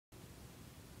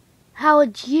How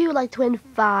would you like to win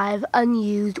 5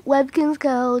 unused Webkinz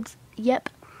codes? Yep,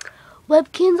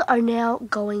 Webkinz are now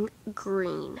going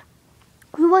green.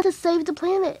 We want to save the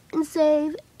planet and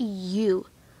save you,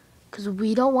 because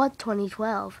we don't want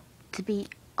 2012 to be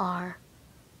our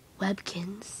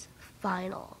Webkinz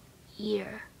final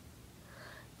year.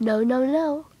 No, no,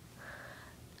 no.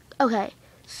 Okay,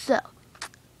 so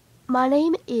my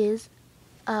name is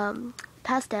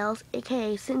Pastels,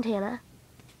 aka Santana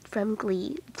from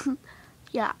Glee.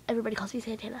 Yeah, everybody calls me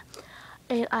Santana.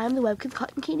 And I'm the Webkinz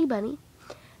Cotton Candy Bunny.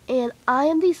 And I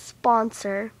am the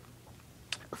sponsor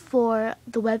for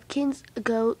the Webkinz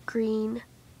Go Green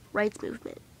rights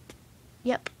movement.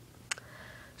 Yep.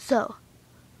 So,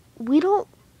 we don't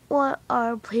want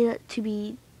our planet to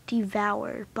be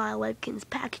devoured by Webkinz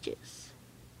packages,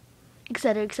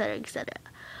 etc., etc., etc.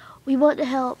 We want to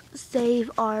help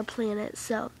save our planet,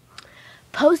 so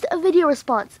post a video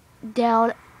response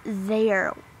down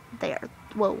there.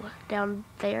 Down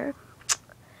there.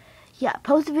 Yeah,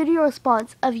 post a video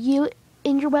response of you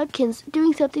and your Webkinz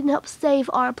doing something to help save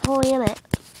our planet.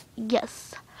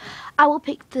 Yes. I will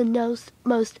pick the most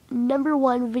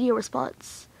 #1 video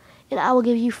response, and I will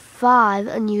give you 5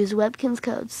 unused Webkinz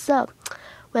codes. So,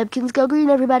 Webkinz Go Green,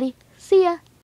 everybody. See ya.